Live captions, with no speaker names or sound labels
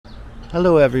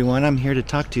Hello everyone, I'm here to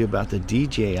talk to you about the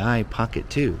DJI Pocket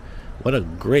 2. What a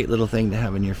great little thing to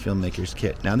have in your filmmaker's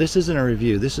kit. Now this isn't a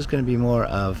review, this is going to be more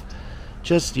of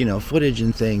just, footage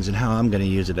and things and how I'm going to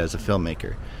use it as a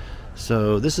filmmaker.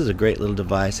 So this is a great little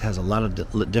device, has a lot of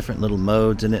different little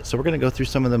modes in it, so we're going to go through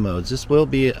some of the modes. This will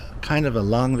be kind of a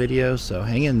long video, so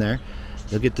hang in there.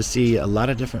 You'll get to see a lot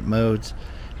of different modes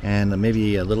and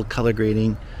maybe a little color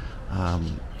grading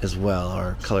as well,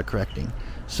 or color correcting.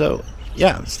 So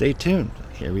yeah, stay tuned.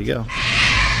 Here we go.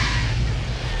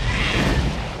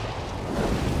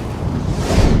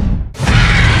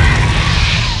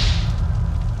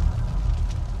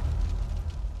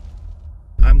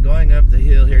 I'm going up the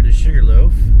hill here to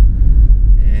Sugarloaf,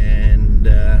 and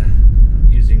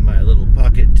using my little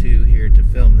Pocket 2 here to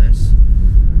film this.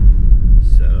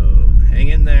 So hang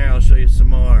in there, I'll show you some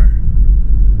more.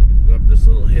 We're going to go up this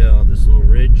little hill, this little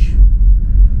ridge.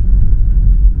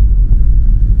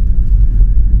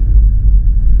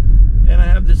 And I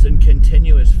have this in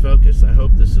continuous focus. I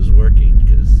hope this is working,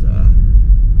 because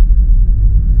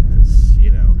it's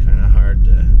kind of hard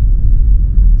to,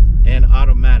 and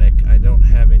automatic. I don't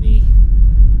have any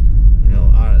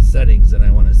settings that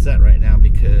I want to set right now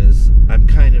because I'm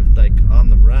kind of like on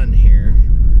the run here.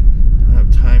 I don't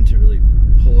have time to really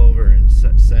pull over and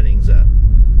set settings up,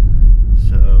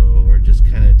 so we're just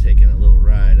kind of taking a little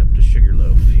ride up to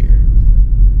Sugarloaf here.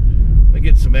 We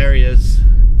get some areas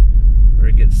where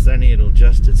it gets sunny, it'll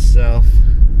adjust itself,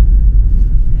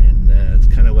 and it's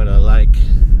kind of what I like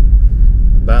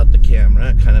about the camera.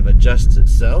 It kind of adjusts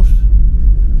itself.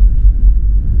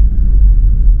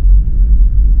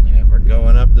 Yeah, we're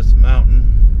going up this mountain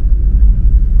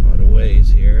quite a ways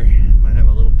here. Might have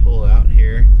a little pull out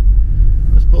here.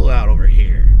 Let's pull out over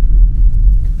here.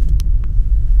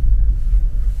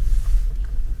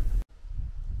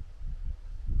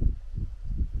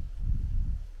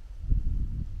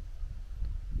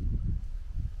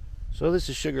 So this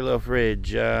is Sugarloaf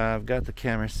Ridge. I've got the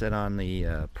camera set on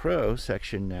the Pro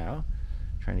section now,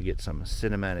 trying to get some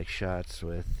cinematic shots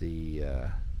with the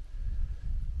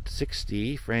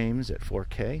 60 frames at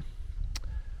 4K.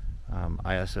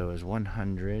 ISO is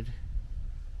 100.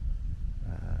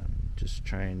 Just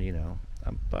trying,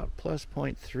 I'm about plus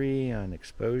 0.3 on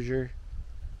exposure,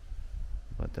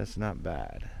 but that's not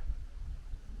bad.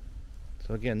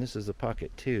 So again, this is the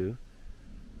Pocket 2.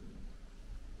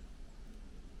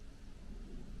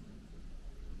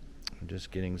 I'm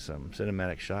just getting some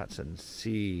cinematic shots and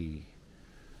the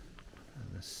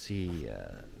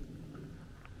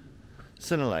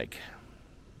Cinelike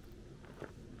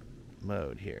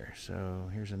mode here. So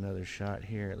here's another shot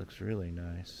here. It looks really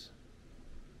nice.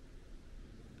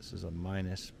 This is a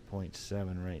minus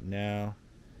 0.7 right now.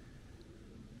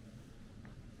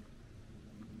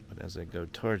 But as I go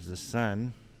towards the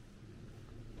sun,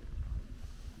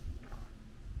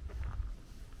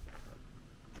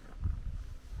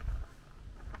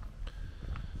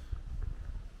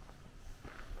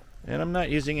 and I'm not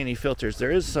using any filters.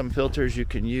 There is some filters you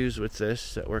can use with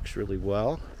this that works really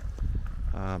well.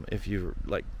 If you're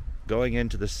like going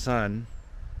into the sun,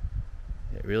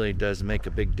 it really does make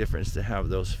a big difference to have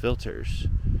those filters.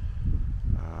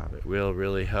 It will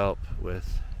really help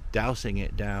with dousing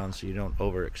it down so you don't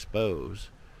overexpose.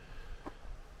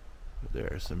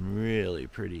 There are some really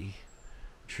pretty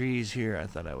trees here I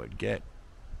thought I would get,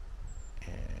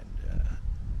 and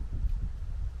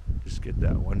just get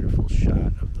that wonderful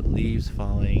shot of the leaves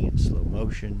falling in slow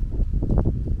motion.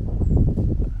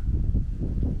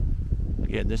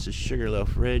 Again, this is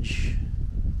Sugarloaf Ridge.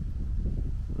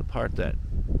 The part that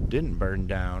didn't burn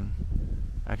down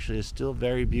actually is still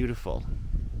very beautiful.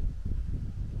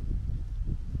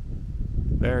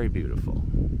 Very beautiful.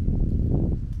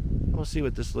 We'll see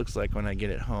what this looks like when I get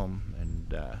it home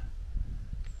and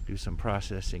do some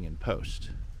processing in post.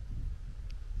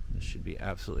 This should be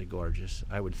absolutely gorgeous.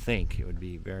 I would think it would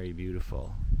be very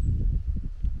beautiful.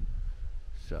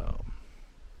 So,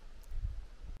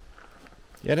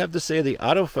 yeah, I'd have to say the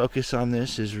autofocus on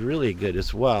this is really good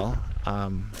as well.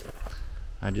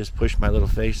 I just push my little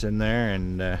face in there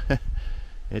and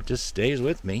it just stays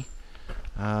with me.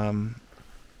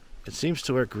 It seems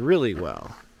to work really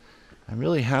well. I'm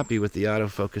really happy with the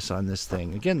autofocus on this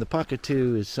thing. Again, the Pocket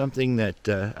 2 is something that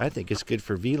I think is good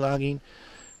for vlogging.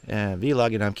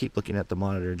 I keep looking at the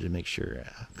monitor to make sure,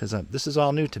 because this is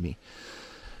all new to me.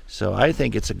 So I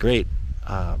think it's a great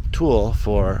tool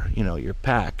for your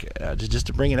pack, just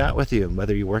to bring it out with you.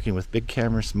 Whether you're working with big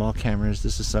cameras, small cameras,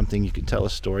 this is something you can tell a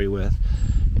story with.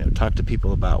 Talk to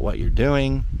people about what you're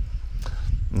doing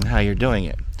and how you're doing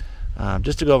it.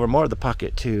 Just to go over more of the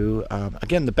Pocket 2,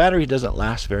 again, the battery doesn't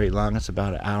last very long. It's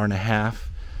about an hour and a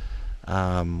half.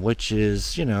 which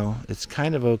is, you know, it's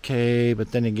kind of okay,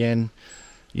 but then again,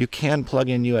 you can plug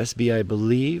in USB, I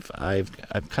believe. I've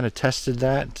kind of tested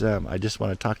that. I just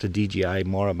want to talk to DJI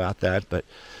more about that, but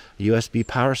USB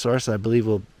power source, I believe,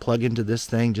 will plug into this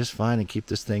thing just fine and keep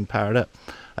this thing powered up.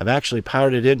 I've actually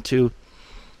powered it into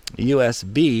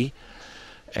USB,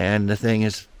 and the thing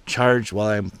is charged while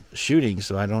I'm shooting,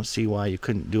 so I don't see why you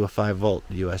couldn't do a 5-volt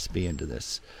USB into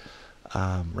this.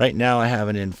 Right now I have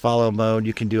it in follow mode.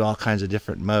 You can do all kinds of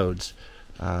different modes,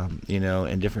 you know,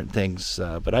 and different things,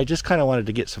 but I just kind of wanted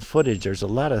to get some footage. There's a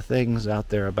lot of things out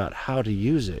there about how to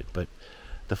use it, but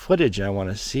the footage I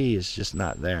want to see is just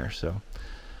not there. So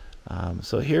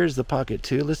so here's the Pocket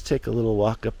 2. Let's take a little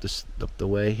walk up the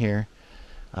way here.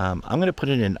 I'm going to put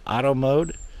it in auto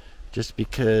mode just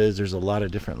because there's a lot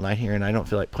of different light here, and I don't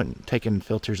feel like taking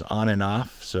filters on and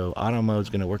off, so auto mode is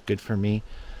going to work good for me.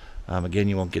 Again,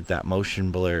 you won't get that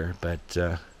motion blur, but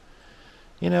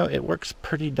you know, it works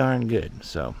pretty darn good,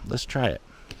 so let's try it.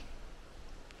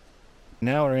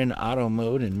 Now we're in auto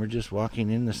mode and we're just walking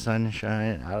in the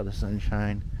sunshine, out of the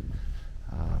sunshine.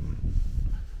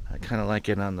 I kind of like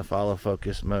it on the follow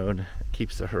focus mode. It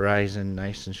keeps the horizon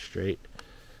nice and straight.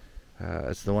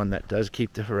 It's the one that does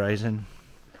keep the horizon.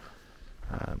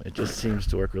 It just seems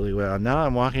to work really well. Now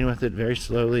I'm walking with it very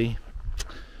slowly,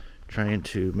 trying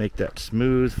to make that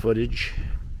smooth footage.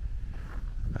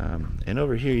 And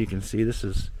over here you can see this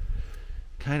is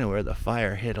kind of where the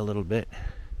fire hit a little bit.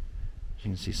 You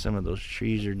can see some of those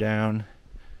trees are down,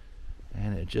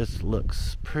 and it just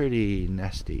looks pretty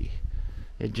nasty.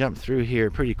 It jumped through here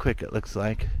pretty quick, it looks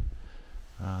like.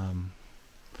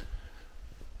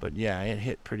 But yeah, it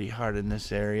hit pretty hard in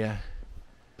this area.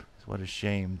 What a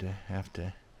shame to have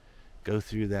to go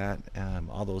through that,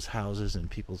 all those houses and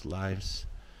people's lives.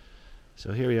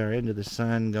 So here we are into the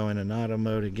sun, going in auto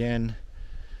mode again.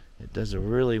 It does a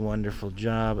really wonderful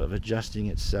job of adjusting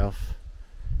itself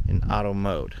in auto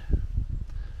mode.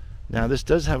 Now this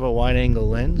does have a wide angle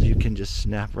lens. You can just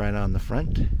snap right on the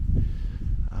front.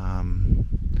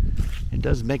 It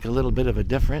does make a little bit of a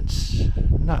difference.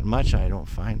 Not much, I don't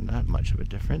find, not much of a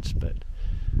difference, but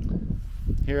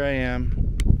here I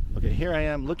am. Okay, here I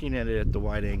am looking at it at the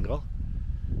wide angle.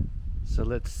 So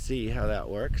let's see how that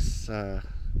works.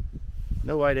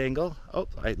 No wide angle. Oh,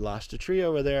 I lost a tree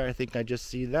over there. I think I just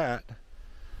see that.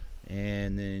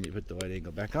 And then you put the wide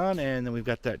angle back on, and then we've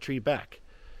got that tree back.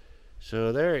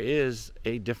 So there is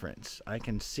a difference. I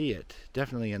can see it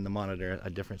definitely in the monitor,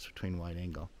 a difference between wide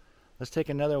angle. Let's take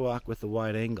another walk with the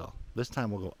wide angle. This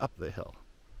time we'll go up the hill.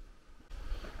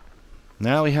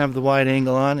 Now we have the wide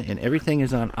angle on, and everything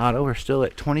is on auto. We're still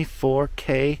at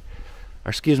 24K, or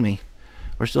excuse me,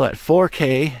 we're still at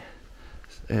 4K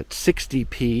at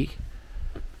 60p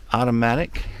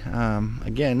automatic.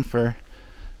 Again, for,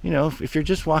 you know, if you're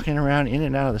just walking around in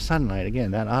and out of the sunlight, again,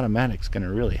 that automatic's going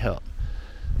to really help.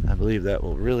 I believe that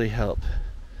will really help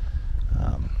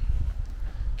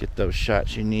get those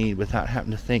shots you need without having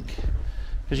to think.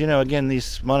 Because, you know, again,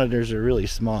 these monitors are really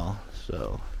small,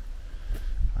 so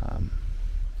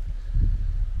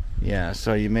yeah,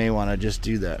 so you may want to just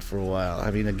do that for a while. I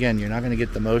mean, again, you're not going to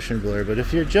get the motion blur, but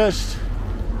if you're just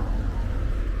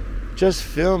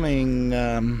filming,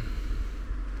 you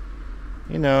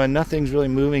know, and nothing's really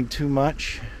moving too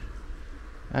much,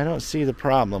 I don't see the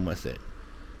problem with it.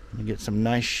 You get some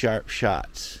nice sharp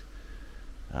shots.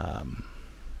 But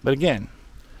again,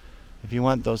 if you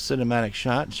want those cinematic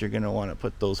shots, you're going to want to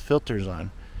put those filters on.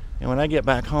 And when I get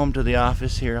back home to the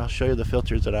office here, I'll show you the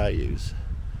filters that I use.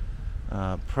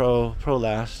 Polar Pro.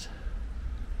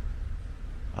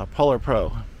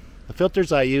 The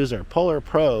filters I use are Polar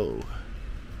Pro.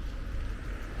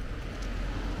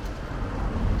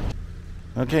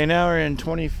 Okay, now we're in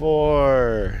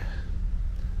 4K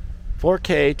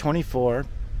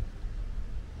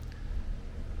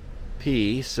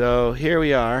 24p. So here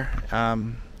we are.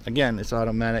 Again, it's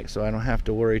automatic, so I don't have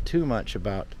to worry too much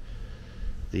about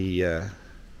the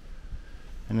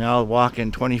and I'll walk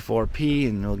in 24p,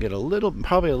 and we'll get a little,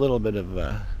 probably a little bit of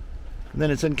and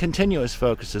then it's in continuous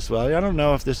focus as well. I don't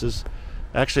know if this is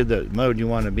actually the mode you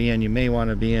want to be in. You may want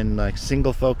to be in like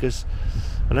single focus,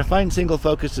 but I find single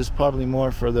focus is probably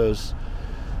more for those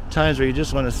times where you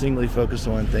just want to singly focus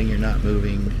on one thing, you're not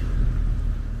moving,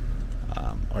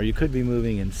 or you could be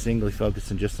moving and singly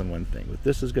focusing just on one thing. But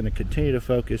this is going to continue to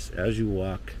focus as you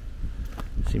walk.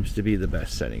 Seems to be the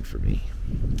best setting for me.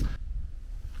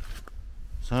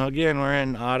 So again, we're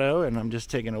in auto, and I'm just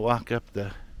taking a walk up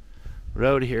the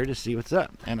road here to see what's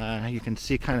up. And you can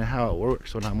see kind of how it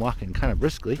works when I'm walking kind of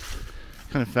briskly,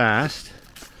 kind of fast.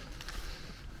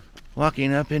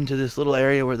 Walking up into this little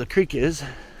area where the creek is,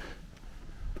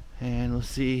 and we'll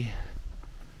see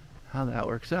how that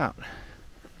works out.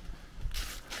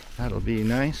 That'll be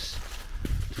nice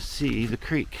to see the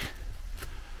creek.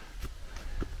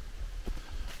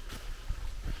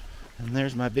 And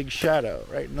there's my big shadow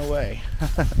right in the way.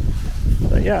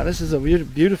 But yeah, this is a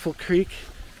beautiful creek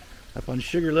up on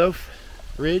Sugarloaf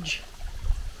Ridge.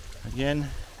 Again,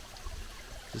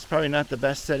 this is probably not the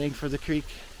best setting for the creek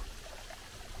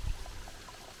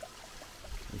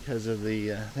because of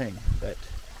the thing, but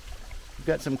we've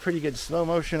got some pretty good slow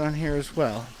motion on here as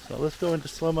well. So let's go into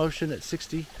slow motion at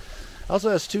 60. Also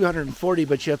has 240,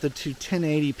 but you have to do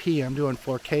 1080p. I'm doing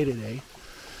 4K today,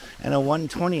 and a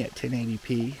 120 at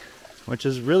 1080p, which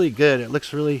is really good. It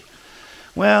looks really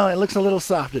well. It looks a little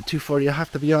soft at 240. I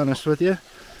have to be honest with you,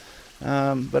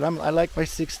 but I like my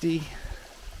 60.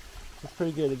 It's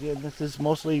pretty good. Again, this is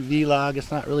mostly vlog.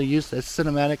 It's not really used as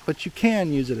cinematic, but you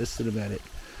can use it as cinematic,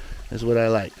 is what I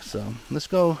like. So let's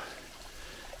go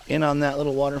in on that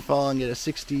little waterfall and get a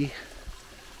 60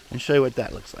 and show you what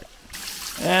that looks like.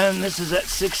 And this is at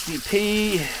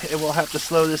 60p. It will have to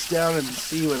slow this down and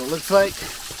see what it looks like.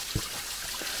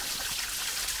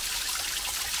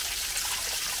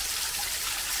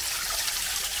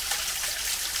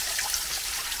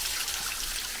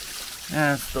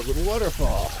 That's the little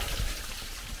waterfall.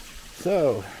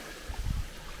 So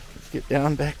let's get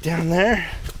back down there.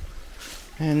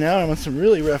 And now I'm on some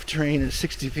really rough terrain at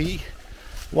 60p.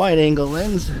 Wide angle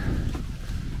lens.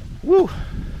 Woo!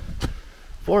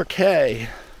 4K.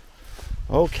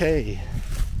 Okay.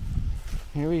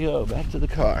 Here we go, back to the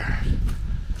car.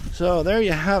 So there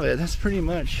you have it. That's pretty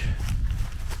much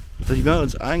the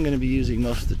modes I'm going to be using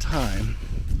most of the time.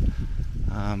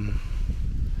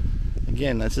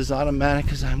 Again, this is automatic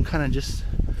because I'm kind of just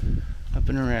up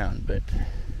and around, but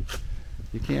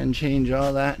you can change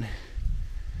all that.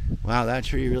 Wow, that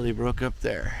tree really broke up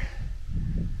there.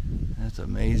 That's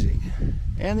amazing.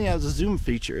 And they have the zoom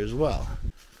feature as well.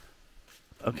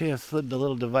 Okay, I've flipped the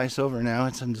little device over now.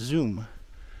 It's on zoom.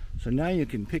 So now you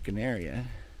can pick an area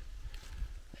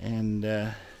and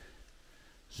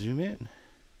zoom in.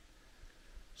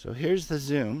 So here's the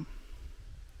zoom.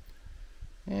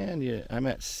 And yeah, I'm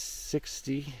at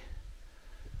 60,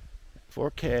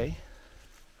 4K.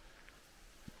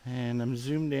 And I'm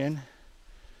zoomed in.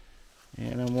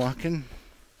 And I'm walking.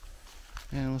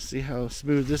 And we'll see how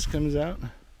smooth this comes out.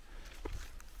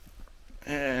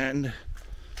 And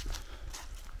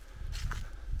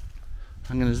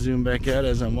I'm going to zoom back out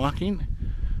as I'm walking.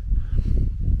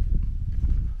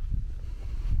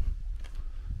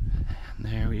 And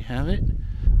there we have it.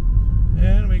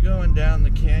 And we're going down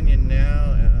the canyon now.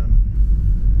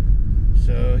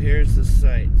 So here's the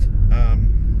site.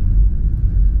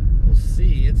 We'll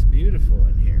see. It's beautiful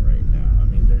in here right now. I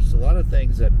mean, there's a lot of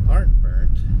things that aren't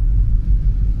burnt.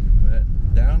 But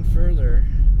down further,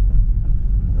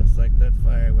 looks like that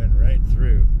fire went right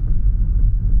through.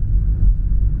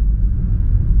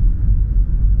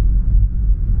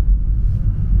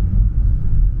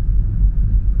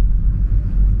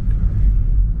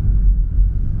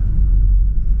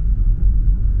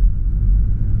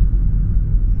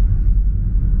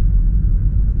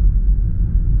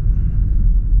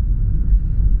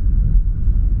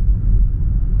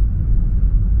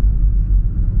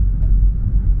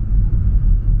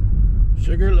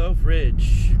 Sugarloaf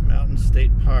Ridge Mountain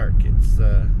State Park. It's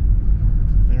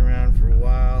been around for a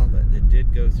while, but it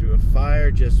did go through a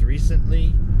fire just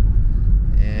recently,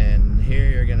 and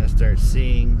here you're going to start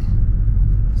seeing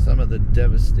some of the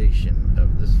devastation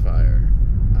of this fire.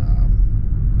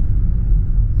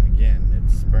 Again,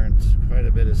 it's burnt quite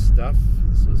a bit of stuff.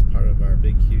 This was part of our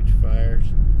big huge fires.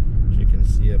 As you can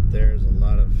see up there, there's a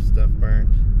lot of stuff burnt,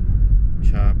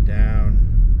 chopped down.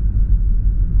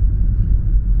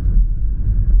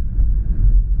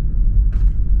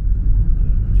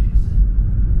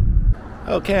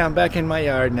 Okay, I'm back in my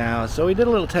yard now. So we did a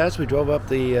little test. We drove up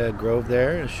the grove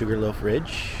there, Sugarloaf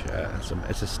Ridge.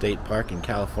 It's a state park in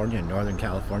California, in Northern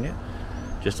California,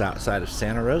 just outside of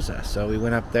Santa Rosa. So we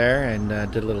went up there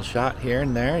and did a little shot here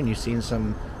and there, and you've seen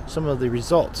some of the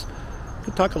results. I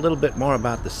could talk a little bit more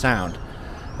about the sound.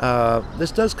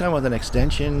 This does come with an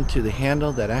extension to the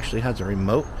handle that actually has a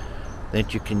remote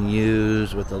that you can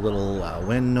use with a little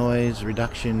wind noise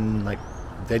reduction, like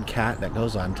dead cat, that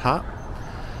goes on top.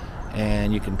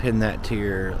 And you can pin that to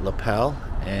your lapel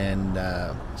and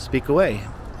speak away.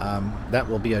 That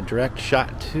will be a direct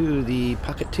shot to the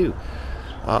Pocket 2.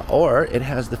 Or it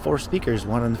has the 4 speakers,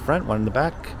 one in the front, one in the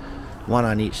back, one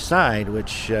on each side,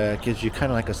 which gives you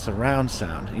kind of like a surround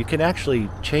sound. You can actually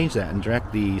change that and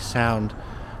direct the sound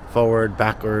forward,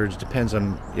 backwards, depends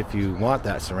on if you want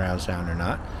that surround sound or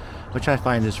not, which I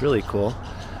find is really cool.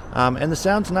 And the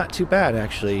sound's not too bad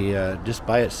actually, just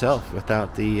by itself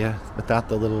without the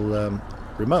little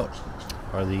remote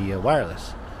or the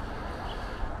wireless.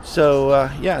 So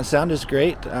yeah, sound is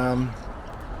great.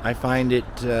 I find it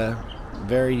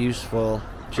very useful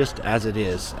just as it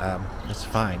is. It's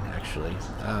fine actually.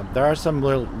 There are some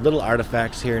little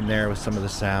artifacts here and there with some of the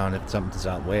sound. If something's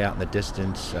way out in the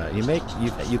distance,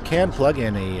 you can plug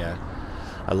in a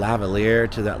lavalier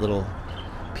to that little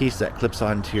piece that clips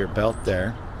onto your belt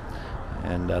there,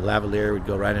 and a lavalier would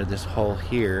go right into this hole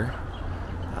here,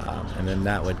 and then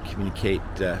that would communicate.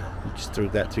 You just throw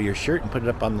that through your shirt and put it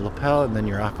up on the lapel, and then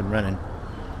you're off and running.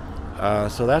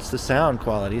 So that's the sound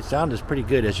quality. The sound is pretty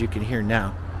good, as you can hear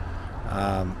now.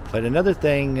 But another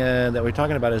thing that we're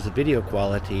talking about is the video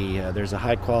quality. There's a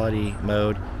high quality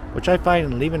mode, which I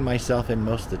find leaving myself in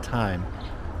most of the time,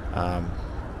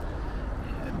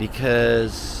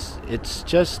 because it's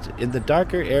just in the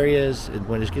darker areas,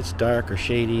 when it gets dark or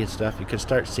shady and stuff, you can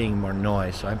start seeing more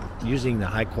noise. So I'm using the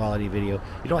high quality video.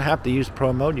 You don't have to use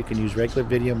Pro mode, you can use regular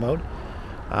video mode,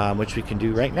 which we can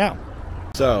do right now.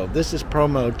 So this is Pro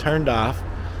mode turned off.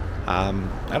 I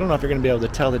don't know if you're going to be able to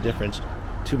tell the difference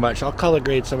too much. I'll color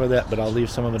grade some of that, but I'll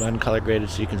leave some of it uncolor graded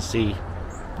so you can see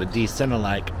the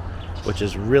D-Cinelike, which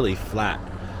is really flat.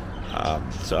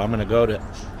 So I'm going to go to,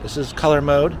 this is color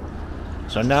mode.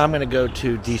 So now I'm going to go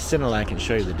to D-Cinelike and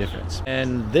show you the difference.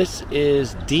 And this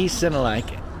is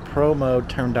D-Cinelike Pro mode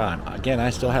turned on. Again,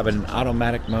 I still have an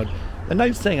automatic mode. The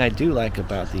nice thing I do like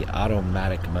about the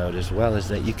automatic mode as well is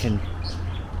that you can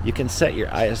set your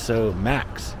ISO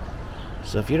max.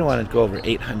 So if you don't want to go over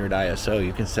 800 ISO,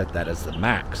 you can set that as the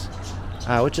max,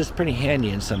 which is pretty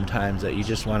handy. And sometimes that you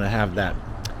just want to have that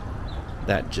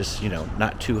just, you know,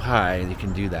 not too high. You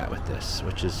can do that with this,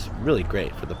 which is really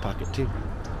great for the Pocket 2.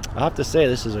 I'll have to say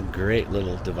this is a great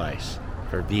little device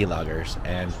for vloggers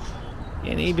and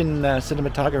even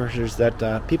cinematographers,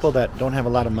 that people that don't have a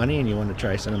lot of money and you want to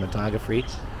try cinematography.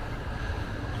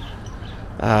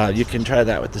 You can try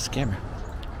that with this camera.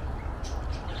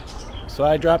 So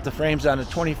I dropped the frames down to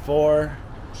 24.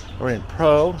 We're in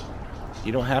Pro.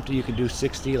 You don't have to. You can do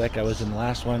 60 like I was in the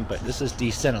last one, but this is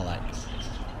D-Cinelike.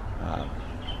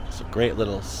 It's a great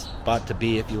little spot to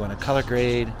be if you want to color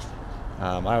grade.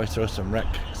 I always throw some Rec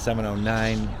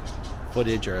 709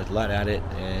 footage or a LUT at it,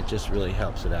 and it just really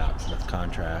helps it out with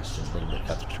contrast and a little bit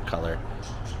extra color.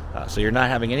 So you're not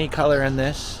having any color in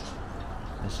this.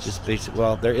 It's just basic.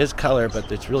 Well, there is color,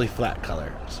 but it's really flat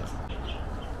color.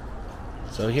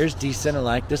 So here's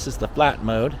D-Cinelike. This is the flat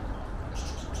mode.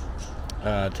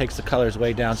 Takes the colors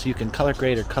way down so you can color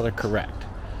grade or color correct.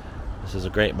 This is a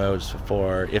great mode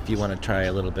for if you want to try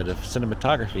a little bit of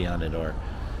cinematography on it, or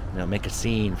make a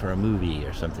scene for a movie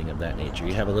or something of that nature.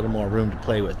 You have a little more room to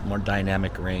play with, more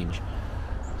dynamic range.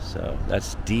 So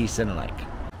that's D-Cinelike.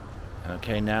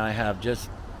 Okay, now I have just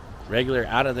regular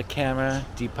out of the camera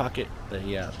Pocket,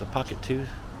 the Pocket 2.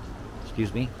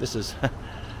 Excuse me. This is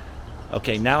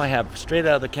okay. Now I have straight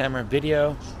out of the camera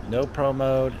video, no Pro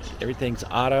mode. Everything's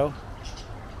auto.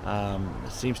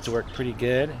 It seems to work pretty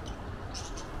good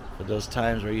for those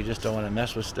times where you just don't want to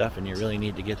mess with stuff and you really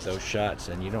need to get those shots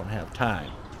and you don't have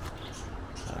time.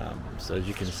 So as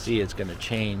you can see, it's going to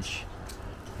change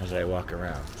as I walk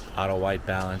around. Auto white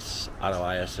balance, auto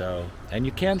ISO, and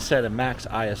you can set a max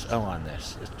ISO on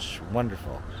this. It's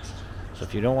wonderful. So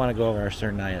if you don't want to go over a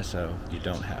certain ISO, you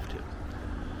don't have to.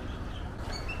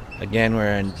 Again,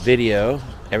 we're in video.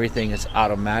 Everything is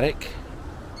automatic,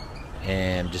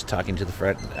 and just talking to the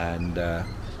front and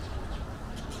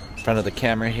front of the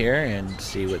camera here and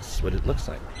see what it looks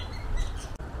like.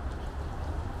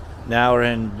 Now we're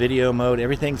in video mode.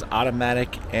 Everything's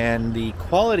automatic, and the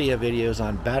quality of video is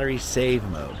on battery save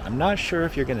mode. I'm not sure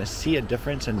if you're going to see a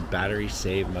difference in battery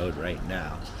save mode right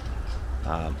now,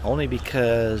 only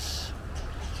because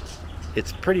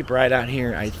it's pretty bright out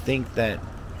here. I think that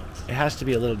it has to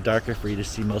be a little darker for you to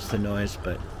see most of the noise,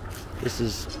 but this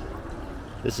is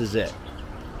it.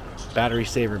 Battery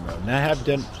saver mode. Now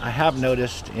I have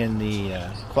noticed in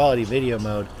the quality video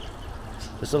mode,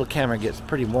 this little camera gets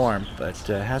pretty warm, but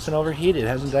hasn't overheated,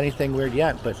 hasn't done anything weird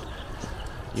yet. But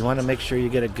you want to make sure you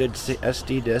get a good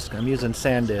SD disc. I'm using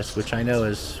SanDisk, which I know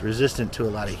is resistant to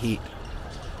a lot of heat.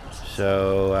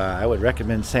 So I would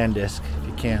recommend SanDisk if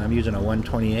you can. I'm using a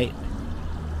 128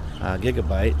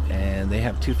 gigabyte, and they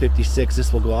have 256.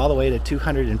 This will go all the way to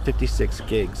 256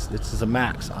 gigs. This is a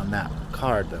max on that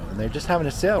card, though, and they're just having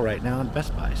a sale right now in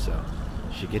Best Buy, so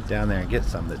you should get down there and get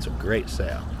some. That's a great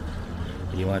sale.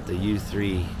 You want the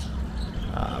U3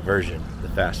 version, the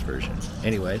fast version.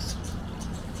 Anyways,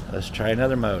 let's try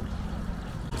another mode.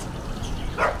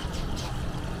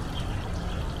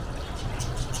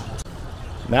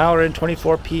 Now we're in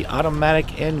 24p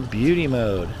automatic in beauty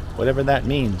mode, whatever that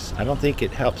means. I don't think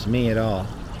it helps me at all.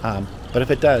 But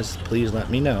if it does, please let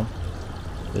me know.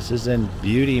 This is in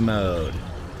beauty mode.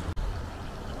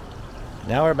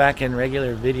 Now we're back in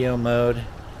regular video mode.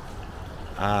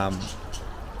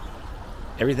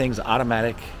 Everything's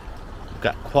automatic. We've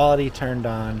got quality turned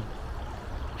on,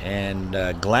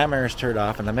 and glamour is turned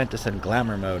off. And I meant to say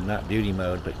glamour mode, not beauty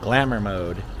mode, but glamour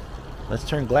mode. Let's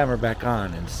turn glamour back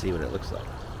on and see what it looks like.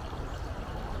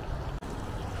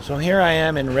 So here I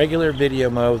am in regular video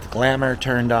mode with glamour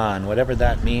turned on, whatever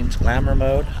that means. Glamour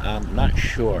mode, I'm not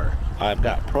sure. I've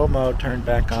got pro mode turned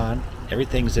back on.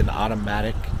 Everything's in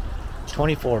automatic,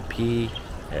 24p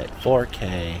at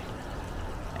 4K,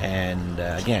 and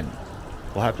again,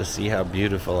 we'll have to see how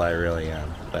beautiful I really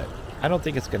am, but I don't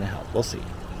think it's going to help. We'll see.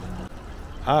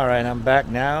 Alright, I'm back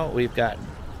now. We've got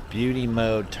beauty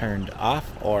mode turned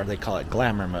off, or they call it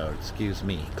glamour mode, excuse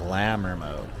me, glamour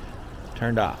mode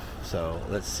turned off. So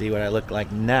let's see what I look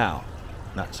like now.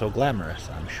 Not so glamorous,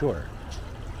 I'm sure.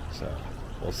 So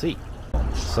we'll see.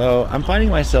 So I'm finding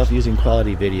myself using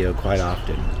quality video quite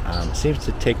often. It seems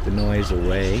to take the noise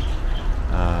away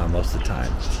most of the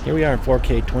time. Here we are in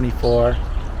 4K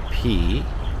 24p.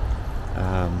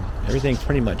 Everything's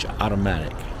pretty much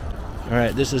automatic.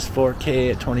 Alright, this is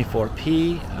 4K at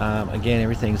 24p. Again,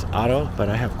 everything's auto, but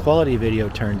I have quality video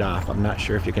turned off. I'm not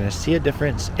sure if you're going to see a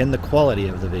difference in the quality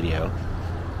of the video,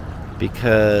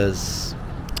 because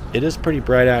it is pretty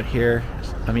bright out here.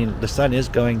 I mean, the sun is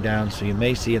going down, so you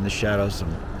may see in the shadows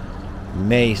some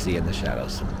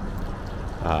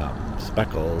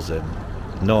speckles and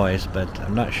noise, but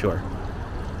I'm not sure.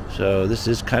 So this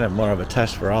is kind of more of a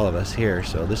test for all of us here.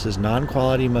 So this is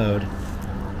non-quality mode.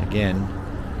 Again,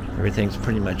 everything's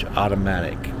pretty much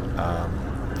automatic.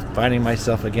 Finding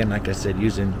myself again, like I said,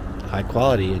 using high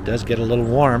quality. It does get a little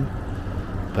warm,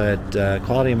 but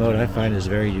quality mode I find is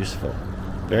very useful.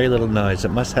 Very little noise.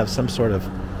 It must have some sort of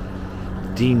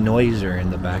denoiser in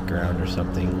the background or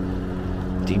something,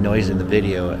 denoising the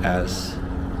video as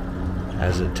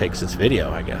it takes its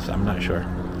video, I guess. I'm not sure.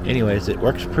 Anyways, it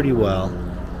works pretty well.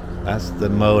 That's the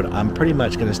mode I'm pretty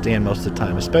much going to stay in most of the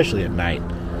time, especially at night.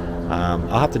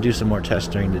 I'll have to do some more tests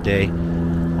during the day,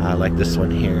 like this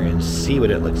one here, and see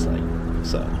what it looks like.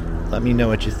 So let me know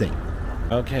what you think.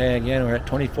 Okay, again, we're at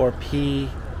 24p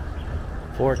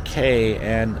 4K,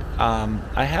 and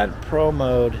I had pro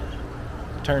mode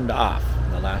turned off,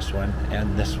 the last one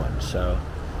and this one. So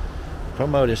pro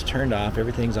mode is turned off,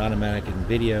 everything's automatic in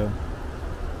video,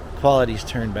 quality's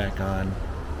turned back on.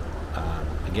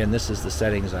 Again, this is the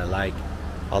settings I like,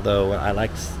 although I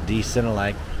like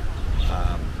D-Cinelike,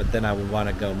 but then I would want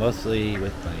to go mostly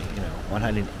with my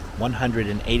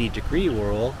 180 degree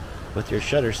roll with your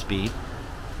shutter speed.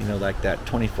 Like that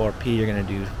 24p you're going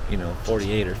to do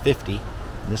 48 or 50,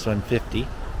 and this one 50,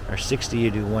 or 60 you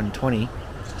do 120.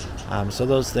 So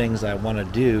those things I want to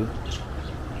do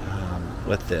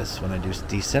with this when I do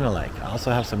D-Cinelike. I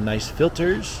also have some nice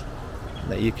filters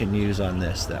that you can use on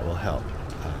this that will help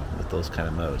with those kind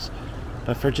of modes.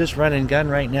 But for just run and gun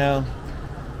right now,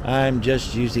 I'm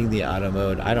just using the auto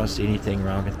mode. I don't see anything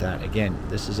wrong with that. Again,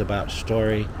 this is about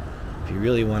story. If you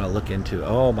really want to look into,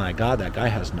 oh my god, that guy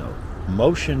has no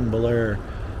motion blur.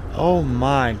 Oh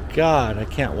my god, I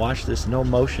can't watch this. No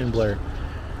motion blur.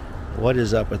 What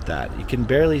is up with that? You can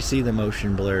barely see the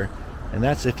motion blur, and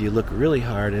that's if you look really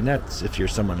hard, and that's if you're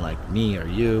someone like me or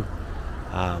you.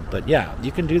 But yeah,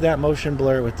 you can do that motion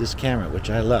blur with this camera, which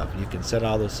I love. You can set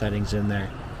all those settings in there,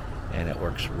 and it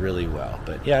works really well.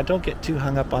 But yeah, don't get too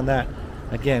hung up on that.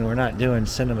 Again, we're not doing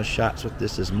cinema shots with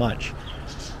this as much.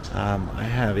 I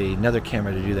have another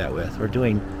camera to do that with. We're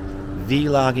doing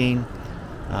vlogging,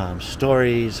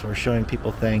 stories, we're showing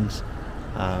people things.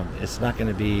 It's not going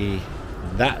to be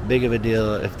that big of a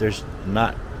deal if there's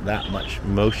not that much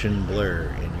motion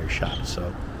blur in your shot.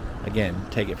 So again,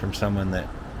 take it from someone that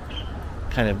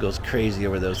kind of goes crazy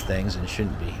over those things and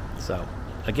shouldn't be. So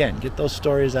again, get those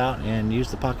stories out and use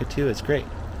the Pocket 2. It's great.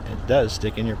 It does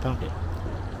stick in your pocket,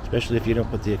 especially if you don't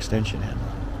put the extension handle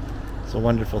on. It's a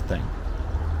wonderful thing.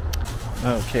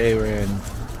 Okay, we're in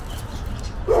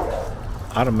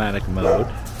automatic mode.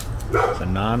 It's a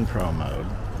non-pro mode,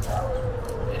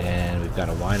 and we've got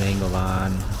a wide angle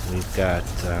on. We've got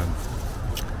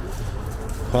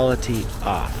quality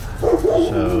off,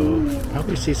 so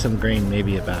probably see some grain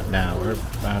maybe about now. We're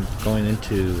about going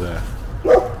into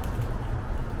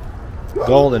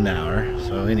golden hour,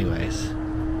 so anyways,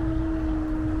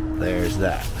 there's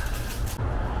that.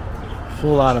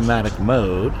 Full automatic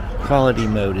mode, quality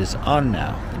mode is on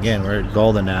now. Again, we're at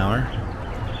golden hour,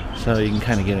 so you can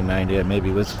kind of get an idea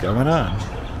maybe what's going on.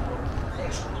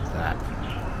 That.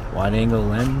 wide angle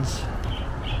lens,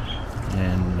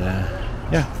 and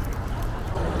yeah.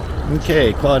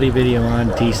 Okay, quality video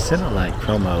on, Decinelike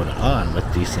Pro mode on with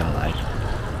Decinelike,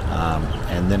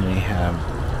 and then we have,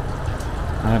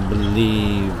 I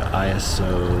believe,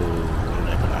 ISO, what did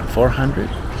I put on, 400.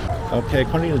 Okay,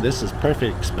 according to this is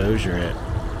perfect exposure at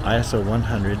ISO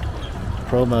 100.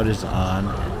 Pro mode is on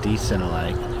at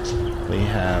Decinelike. We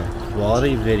have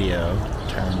quality video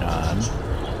turned on,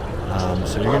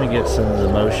 so you're going to get some of the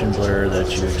motion blur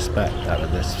that you expect out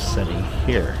of this setting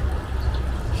here.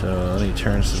 So let me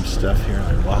turn some stuff here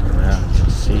and walk around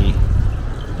and see.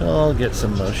 You'll get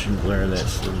some motion blur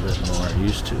that's a little bit more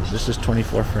used to. This is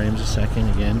 24 frames a second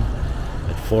again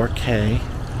at 4K.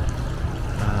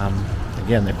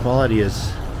 Again, the quality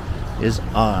is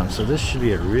on, so this should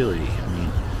be a really,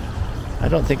 I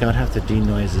don't think I'd have to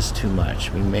denoise this too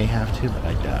much. We may have to, but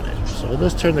I doubt it. So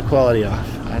let's turn the quality off,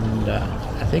 and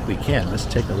I think we can. Let's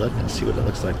take a look and see what it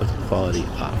looks like with the quality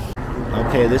off.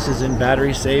 Okay, this is in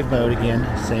battery save mode again.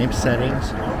 Same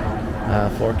settings.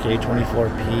 4K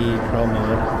 24p Pro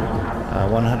mode.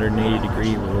 180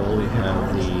 degree rule. We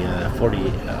have the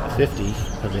 50,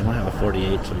 because we don't have a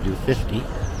 48, so we do 50.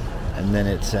 And then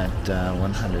it's at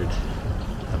 100,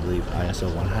 I believe, ISO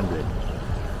 100.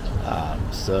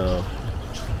 So,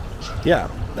 yeah,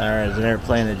 there's an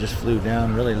airplane that just flew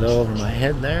down really low over my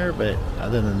head there, but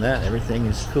other than that, everything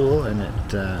is cool, and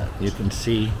you can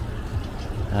see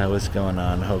what's going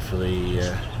on. Hopefully,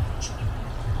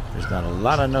 there's not a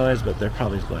lot of noise, but there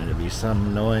probably is going to be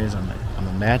some noise. I'm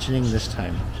imagining this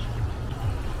time.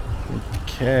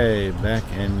 Okay, back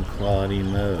in quality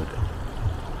mode.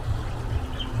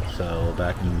 So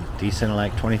back in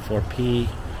Decinelike 24p,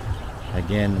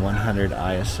 again 100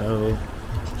 ISO.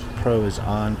 Pro is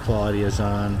on, quality is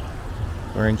on.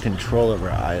 We're in control of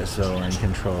our ISO, we're in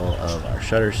control of our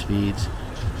shutter speeds.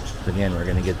 Again, we're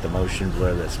going to get the motion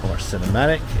blur that's more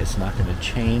cinematic. It's not going to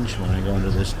change when I go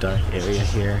into this dark area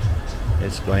here.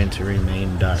 It's going to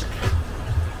remain dark.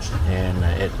 And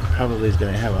it probably is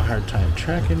going to have a hard time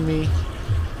tracking me.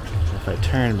 If I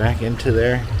turn back into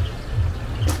there,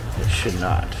 it should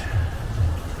not.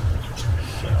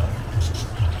 So,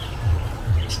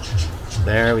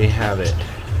 there we have it.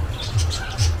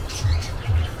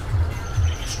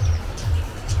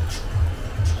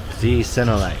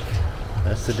 Decinelike.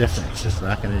 That's the difference. It's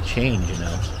not going to change, you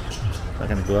know. It's not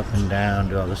going to go up and down,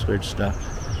 do all this weird stuff.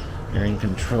 You're in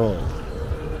control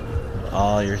of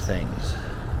all your things.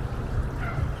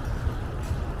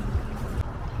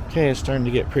 Okay, it's starting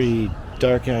to get pretty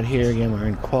dark out here. Again, we're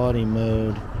in quality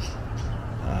mode.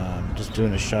 Just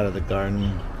doing a shot of the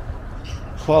garden.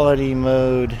 Quality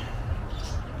mode,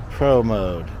 Pro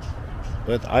mode.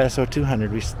 With ISO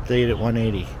 200, we stayed at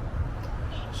 180.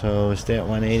 So we stay at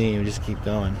 180 and we just keep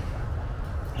going.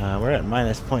 We're at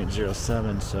minus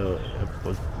 0.07, so it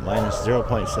was minus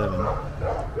 0.7.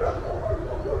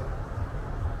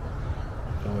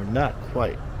 So we're not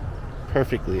quite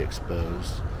perfectly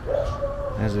exposed.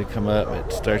 As we come up,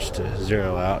 it starts to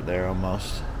zero out there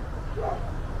almost.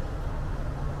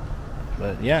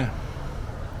 But yeah.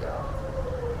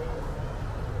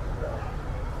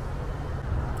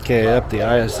 Okay, up the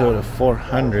ISO to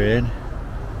 400.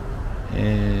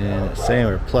 And it's saying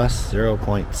we're plus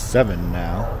 0.7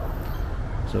 now.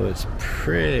 So it's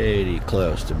pretty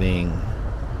close to being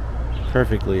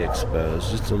perfectly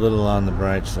exposed. Just a little on the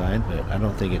bright side, but I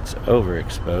don't think it's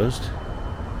overexposed.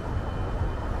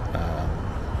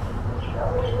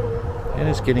 And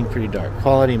it's getting pretty dark.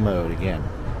 Quality mode again.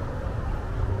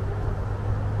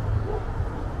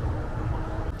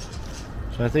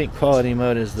 So I think quality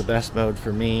mode is the best mode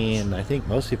for me, and I think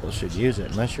most people should use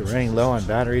it. Unless you're running low on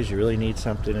batteries, you really need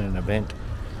something in an event.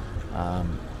 I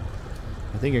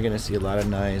think you're going to see a lot of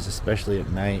noise, especially at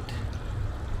night.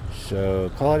 So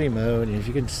quality mode, and if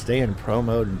you can stay in Pro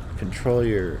mode and control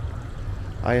your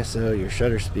ISO, your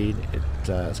shutter speed,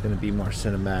 it's going to be more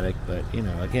cinematic. But you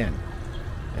know, again,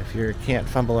 if you can't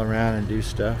fumble around and do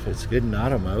stuff, it's good in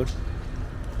auto mode.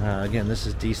 Again, this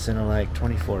is Decinelike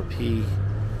 24p.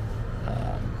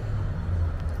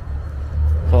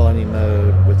 Quality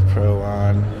mode with Pro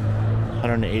on,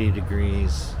 180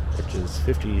 degrees, which is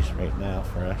 50s right now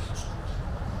for us.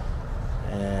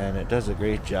 And it does a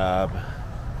great job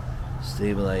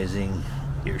stabilizing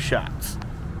your shots.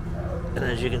 And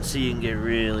as you can see, you can get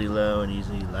really low and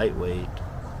easily lightweight.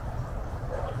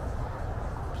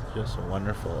 It's just a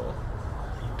wonderful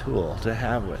tool to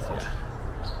have with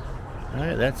you.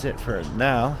 Alright, that's it for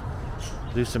now.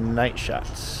 Do some night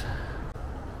shots.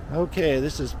 Okay,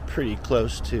 this is pretty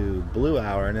close to blue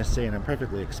hour, and it's saying I'm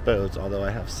perfectly exposed, although I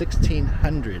have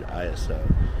 1600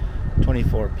 ISO,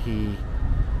 24p,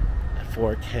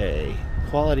 4K,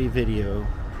 quality video,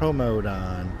 pro mode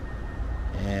on,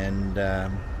 and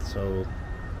so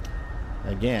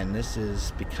again, this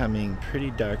is becoming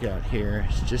pretty dark out here.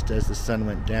 It's just as the sun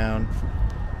went down,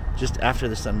 just after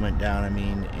the sun went down, I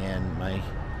mean, and my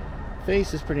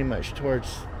face is pretty much towards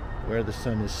where the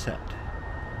sun is set.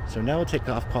 So now we'll take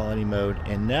off quality mode,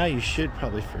 and now you should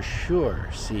probably for sure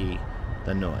see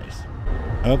the noise.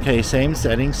 Okay, same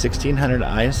setting, 1600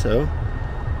 ISO.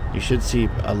 You should see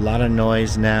a lot of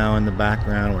noise now in the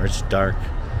background where it's dark.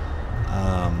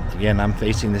 Again, I'm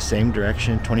facing the same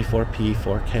direction, 24p,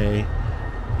 4K,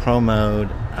 pro mode.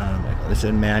 This is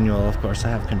in manual, of course I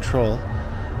have control.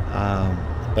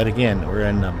 But again, we're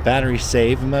in a battery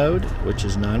save mode, which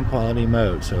is non-quality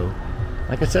mode. So,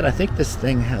 like I said, I think this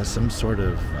thing has some sort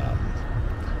of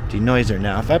denoiser.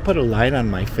 Now, if I put a light on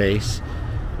my face,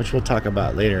 which we'll talk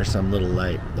about later, some little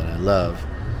light that I love,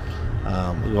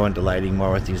 we'll go into lighting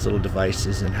more with these little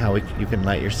devices and how you can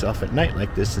light yourself at night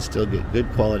like this and still get good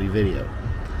quality video.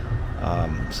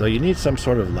 So you need some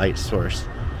sort of light source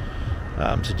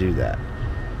to do that.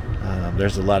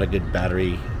 There's a lot of good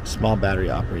small battery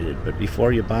operated, but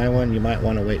before you buy one, you might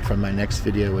want to wait for my next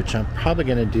video, which I'm probably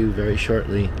going to do very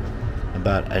shortly,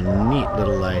 about a neat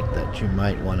little light that you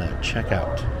might want to check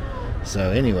out.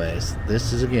 So anyways,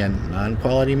 this is again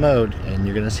non-quality mode, and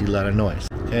you're going to see a lot of noise.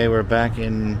 Okay, we're back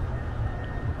in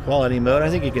quality mode. I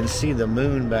think you can see the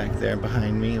moon back there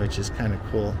behind me, which is kind of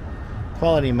cool.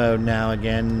 Quality mode now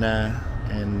again,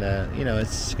 you know,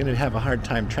 it's going to have a hard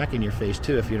time tracking your face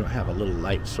too if you don't have a little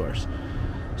light source.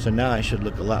 So now I should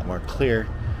look a lot more clear.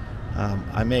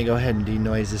 I may go ahead and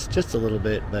denoise this just a little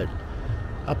bit, but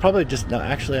I'll probably just, no,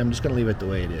 actually I'm just going to leave it the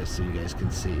way it is so you guys can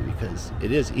see, because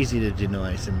it is easy to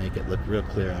denoise and make it look real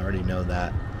clear. I already know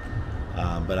that,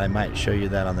 but I might show you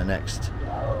that on the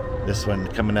this one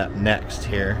coming up next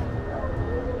here.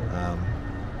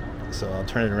 So I'll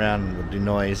turn it around and we'll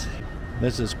denoise.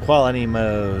 This is quality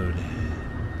mode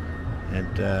at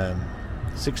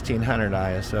 1600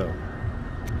 ISO,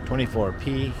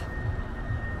 24p,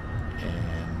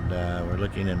 and we're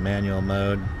looking in manual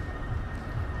mode,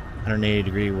 180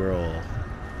 degree whirl,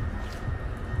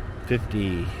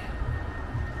 50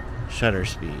 shutter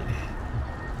speed.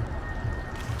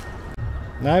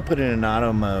 Now I put it in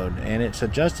auto mode, and it's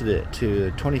adjusted it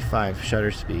to 25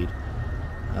 shutter speed,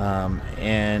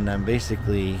 and I'm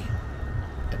basically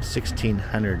at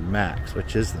 1600 max,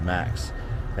 which is the max,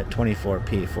 at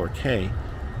 24p 4K.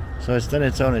 So it's done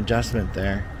its own adjustment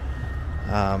there,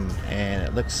 and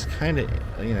it looks kind of,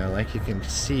 you know, like you can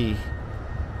see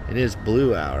it is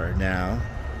blue hour now.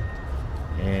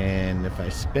 And if I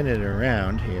spin it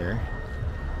around here,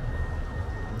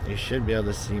 you should be able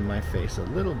to see my face a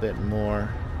little bit more,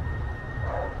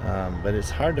 but it's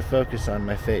hard to focus on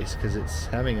my face because it's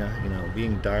having a, you know,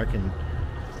 being dark and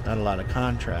not a lot of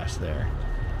contrast there.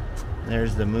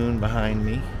 There's the moon behind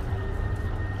me.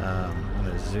 I'm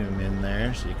going to zoom in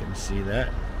there so you can see that.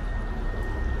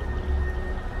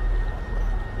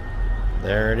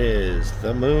 There it is,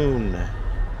 the moon.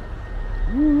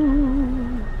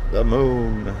 Woo, the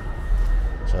moon.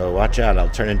 So watch out, I'll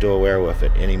turn into a werewolf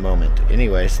at any moment.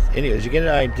 Anyways, you get an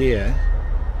idea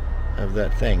of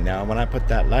that thing. Now when I put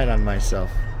that light on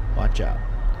myself, watch out.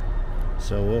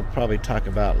 So we'll probably talk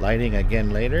about lighting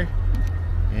again later,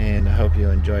 and I hope you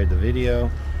enjoyed the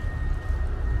video,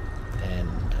 and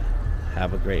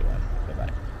have a great one.